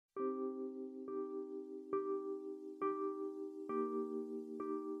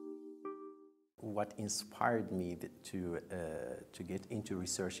what inspired me to get into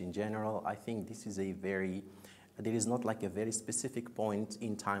research in general, I think this is there is not like a very specific point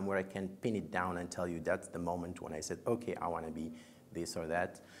in time where I can pin it down and tell you that's the moment when I said, okay, I want to be this or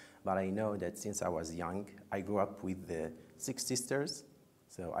that. But I know that since I was young, I grew up with the 6 sisters.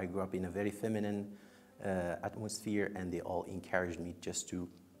 So I grew up in a very feminine atmosphere, and they all encouraged me just to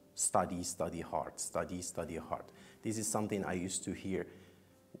study hard, study hard. This is something I used to hear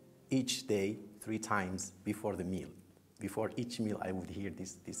each day, 3 times before the meal. Before each meal, I would hear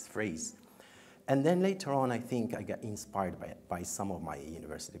this phrase. And then later on, I think I got inspired by some of my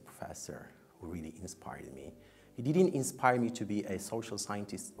university professor who really inspired me. He didn't inspire me to be a social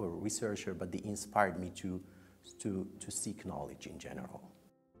scientist or researcher, but they inspired me to seek knowledge in general.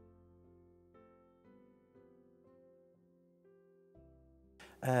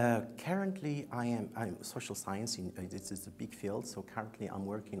 Currently, I'm social science. It's a big field, so currently I'm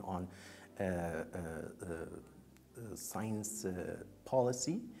working on science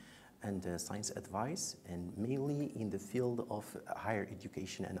policy and science advice, and mainly in the field of higher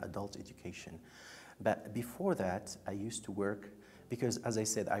education and adult education. But before that, I used to work, because as I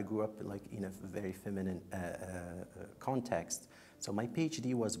said, I grew up like in a very feminine context. So my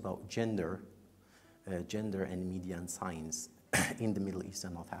PhD was about gender and media and science in the Middle East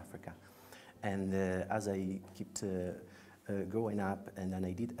and North Africa. And as I kept growing up, and then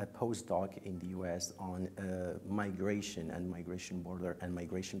I did a postdoc in the US on migration and migration border and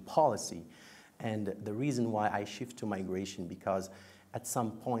migration policy. And the reason why I shift to migration, because at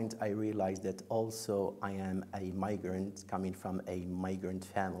some point I realized that also I am a migrant coming from a migrant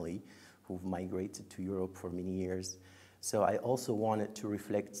family who've migrated to Europe for many years. So I also wanted to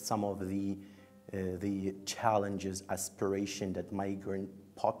reflect some of the challenges, aspiration that migrant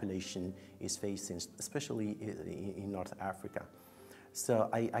population is facing, especially in North Africa. So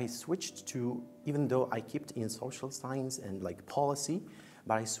I switched to, even though I kept in social science and like policy,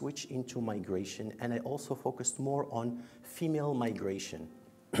 but I switched into migration, and I also focused more on female migration.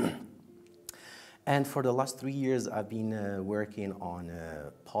 And for the last 3 years, I've been working on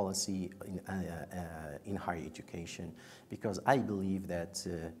policy in higher education, because I believe that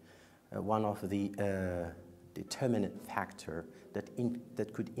one of the determinant factor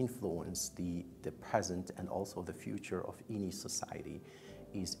that could influence the present and also the future of any society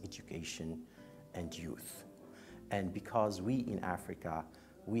is education and youth. And because we in Africa,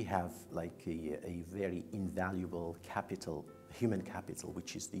 we have like a very invaluable capital, human capital,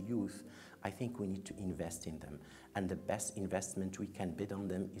 which is the youth, I think we need to invest in them. And the best investment we can bid on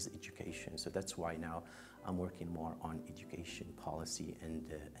them is education. So that's why now I'm working more on education policy and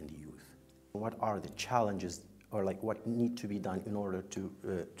youth. What are the challenges, or like what need to be done in order to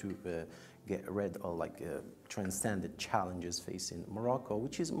get rid or like transcend the challenges facing Morocco,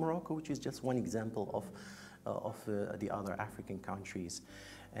 which is just one example of the other African countries.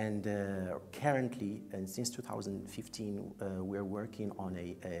 And currently, and since 2015, we're working on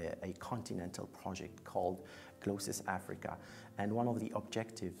a continental project called Closest Africa. And one of the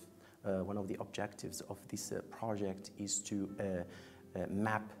objectives of this project is to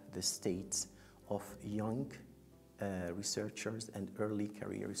map the states of young researchers and early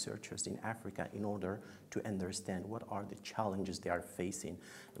career researchers in Africa in order to understand what are the challenges they are facing,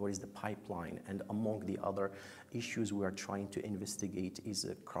 what is the pipeline. And among the other issues we are trying to investigate is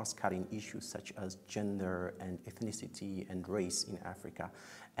cross-cutting issues such as gender and ethnicity and race in Africa,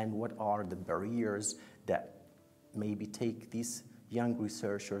 and what are the barriers that maybe take these young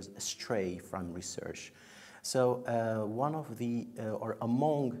researchers astray from research. So one of the, or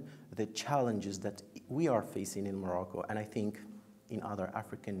among the challenges that we are facing in Morocco, and I think in other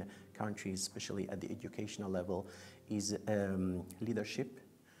African countries, especially at the educational level, is leadership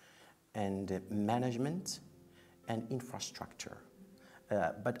and management and infrastructure.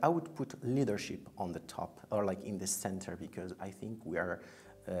 But I would put leadership on the top, or like in the center, because I think we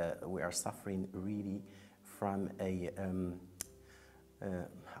are suffering really from a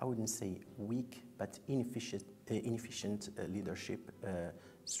I wouldn't say weak, but inefficient leadership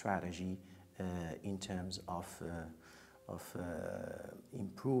strategy in terms of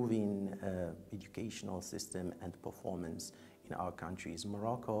improving educational system and performance in our countries.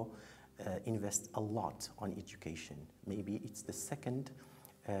 Morocco invests a lot on education. Maybe it's the second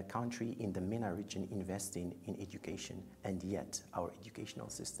country in the MENA region investing in education, and yet our educational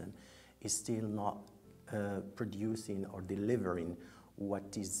system is still not producing or delivering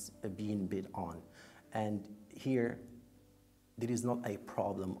what is being bid on. And here, there is not a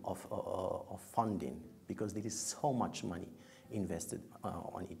problem of funding, because there is so much money invested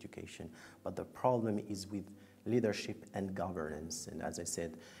on education. But the problem is with leadership and governance. And as I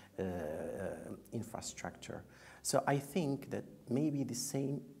said, infrastructure. So I think that maybe the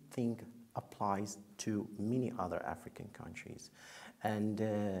same thing applies to many other African countries. And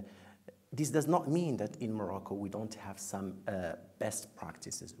this does not mean that in Morocco we don't have some best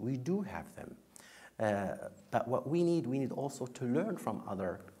practices. We do have them. But what we need also to learn from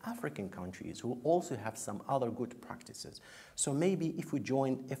other African countries who also have some other good practices. So maybe if we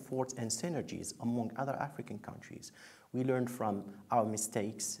join efforts and synergies among other African countries, we learn from our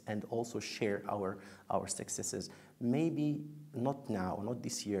mistakes and also share our successes. Maybe not now, not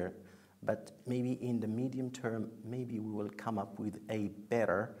this year, but maybe in the medium term, maybe we will come up with a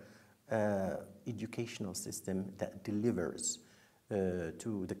better educational system that delivers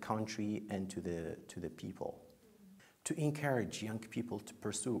to the country and to the people. To encourage young people to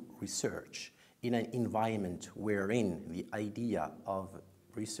pursue research in an environment wherein the idea of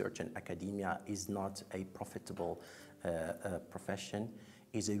research and academia is not a profitable profession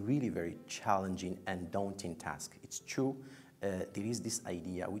is a really very challenging and daunting task. It's true, there is this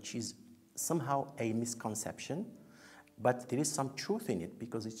idea which is somehow a misconception, but there is some truth in it,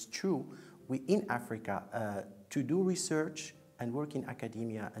 because it's true, we in Africa, to do research and work in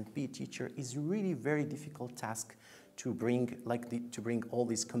academia and be a teacher is really very difficult task to bring, to bring all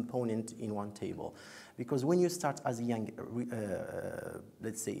these components in one table. Because when you start as a young,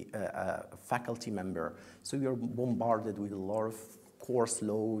 let's say, faculty member, so you're bombarded with a lot of course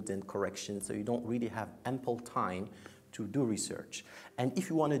loads and corrections, so you don't really have ample time to do research. And if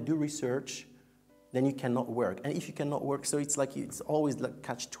you want to do research, then you cannot work. And if you cannot work, so it's like, it's always like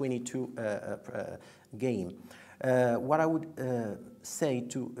catch-22 game. What I would say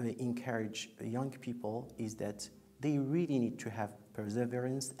to encourage young people is that they really need to have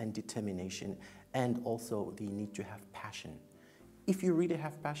perseverance and determination, and also they need to have passion. If you really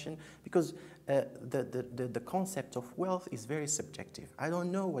have passion, because the concept of wealth is very subjective. I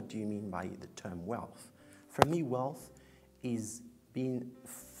don't know what do you mean by the term wealth. For me, wealth is being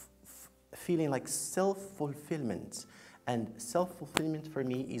feeling like self-fulfillment. And self-fulfillment for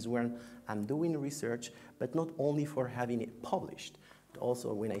me is when I'm doing research, but not only for having it published, but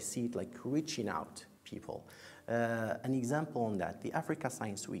also when I see it like reaching out people. An example on that, the Africa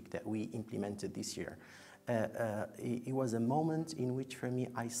Science Week that we implemented this year, it was a moment in which for me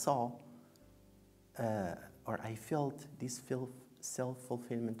I saw, or I felt this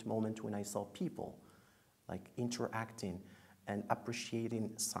self-fulfillment moment when I saw people like interacting and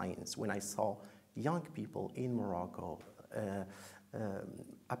appreciating science, when I saw young people in Morocco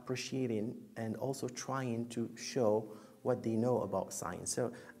appreciating and also trying to show what they know about science.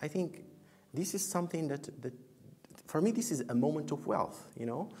 So I think this is something that for me, this is a moment of wealth, you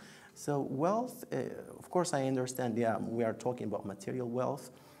know? So wealth, of course I understand, yeah, we are talking about material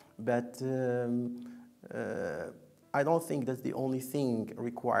wealth, but I don't think that's the only thing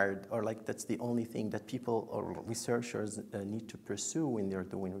required, or like that's the only thing that people or researchers need to pursue when they're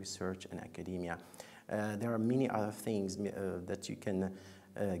doing research and academia. There are many other things that you can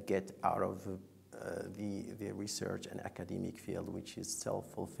get out of the research and academic field, which is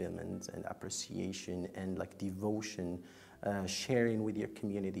self-fulfillment and appreciation and like devotion, sharing with your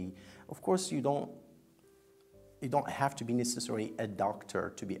community. Of course, you don't have to be necessarily a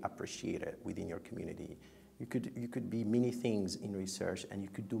doctor to be appreciated within your community. You could be many things in research, and you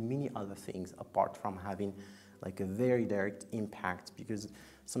could do many other things apart from having like a very direct impact, because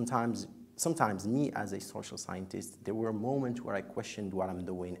sometimes me as a social scientist, there were moments where I questioned what I'm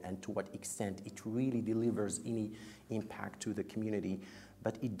doing and to what extent it really delivers any impact to the community,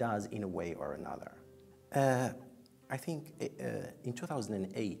 but it does in a way or another. I think in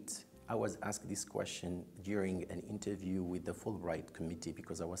 2008, I was asked this question during an interview with the Fulbright Committee,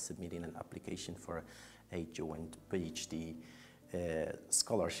 because I was submitting an application for a joint PhD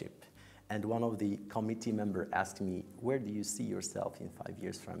scholarship. And one of the committee members asked me, where do you see yourself in 5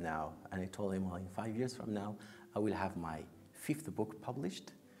 years from now? And I told him, well, in 5 years from now, I will have my 5th book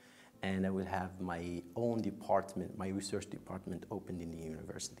published, and I will have my own department, my research department opened in the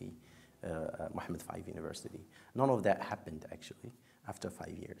university, Mohammed University. None of that happened, actually, after 5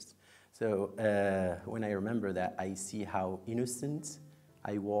 years. So when I remember that, I see how innocent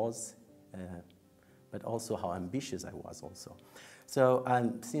I was, but also how ambitious I was also. So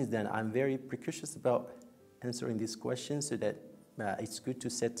since then, I'm very precocious about answering these questions, so that it's good to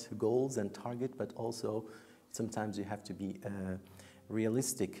set goals and target, but also sometimes you have to be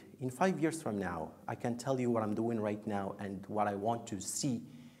realistic. In 5 years from now, I can tell you what I'm doing right now and what I want to see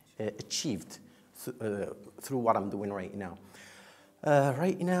achieved through what I'm doing right now.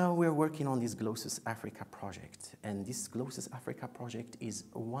 Right now, we're working on this Glossus Africa project, and this Glossus Africa project is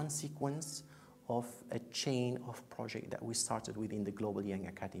one sequence of a chain of projects that we started within the Global Young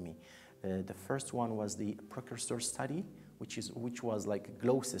Academy. The first one was the precursor study, which was like a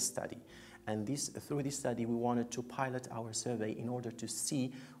GLOSIS study. And through this study, we wanted to pilot our survey in order to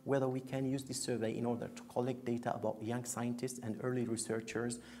see whether we can use this survey in order to collect data about young scientists and early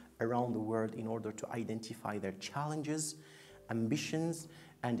researchers around the world in order to identify their challenges, ambitions,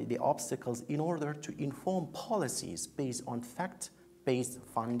 and the obstacles in order to inform policies based on fact-based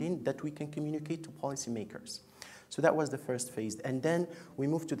funding that we can communicate to policymakers. So that was the first phase. And then we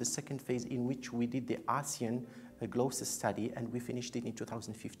moved to the second phase in which we did the ASEAN GLOSIS study, and we finished it in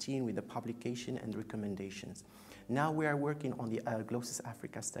 2015 with the publication and recommendations. Now we are working on the GLOSIS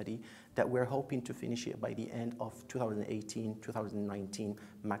Africa study that we're hoping to finish it by the end of 2018, 2019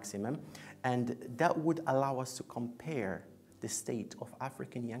 maximum. And that would allow us to compare the state of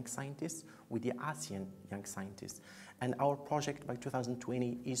African young scientists with the ASEAN young scientists. And our project by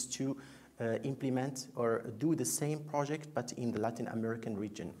 2020 is to implement or do the same project but in the Latin American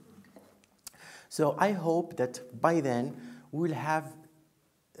region. So I hope that by then we'll have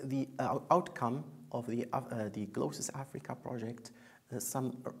the outcome of the GLOSIS Africa project,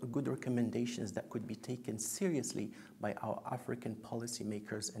 some good recommendations that could be taken seriously by our African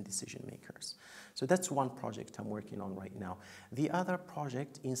policymakers and decision makers. So that's one project I'm working on right now. The other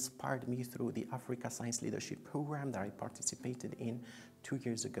project inspired me through the Africa Science Leadership Program that I participated in 2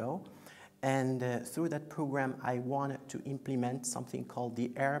 years ago. And through that program, I wanted to implement something called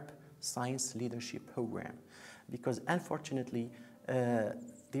the Arab Science Leadership Program. Because unfortunately, there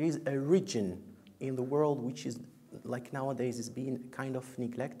is a region in the world which is, like nowadays, is being kind of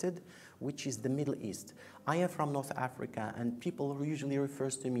neglected, which is the Middle East. I am from North Africa, and people usually refer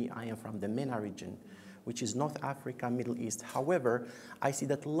to me, I am from the MENA region, which is North Africa, Middle East. However, I see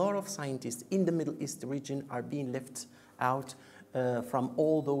that a lot of scientists in the Middle East region are being left out from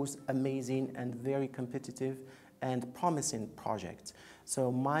all those amazing and very competitive and promising projects. So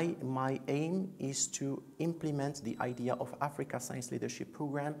my aim is to implement the idea of Africa Science Leadership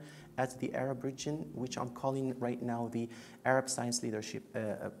Program at the Arab region, which I'm calling right now the Arab Science Leadership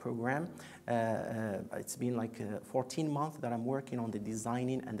Program. It's been like 14 months that I'm working on the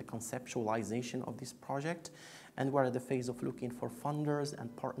designing and the conceptualization of this project, and we're at the phase of looking for funders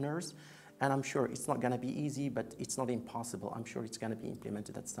and partners. And I'm sure it's not going to be easy, but it's not impossible. I'm sure it's going to be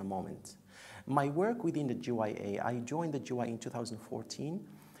implemented at some moment. My work within the GYA, I joined the GYA in 2014,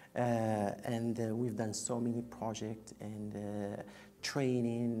 and we've done so many projects and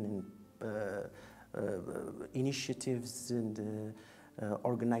training and initiatives and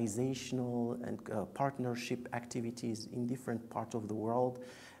organizational and partnership activities in different parts of the world.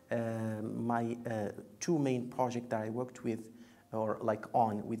 My two main projects that I worked with or like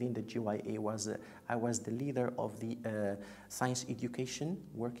on within the GYA was I was the leader of the Science Education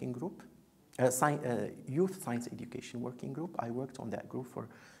Working Group, Youth Science Education Working Group. I worked on that group for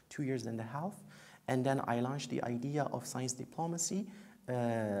 2.5 years, and then I launched the idea of science diplomacy,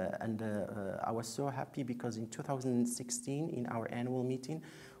 and I was so happy because in 2016 in our annual meeting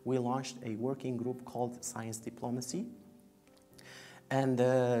we launched a working group called Science Diplomacy. And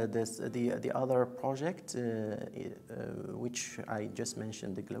the other project, which I just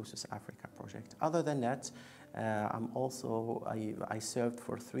mentioned, the GLOSIS Africa project. Other than that, I served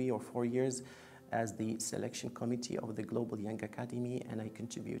for 3 or 4 years as the selection committee of the Global Young Academy, and I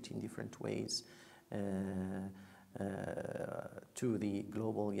contribute in different ways to the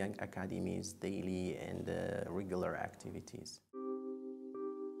Global Young Academy's daily and regular activities.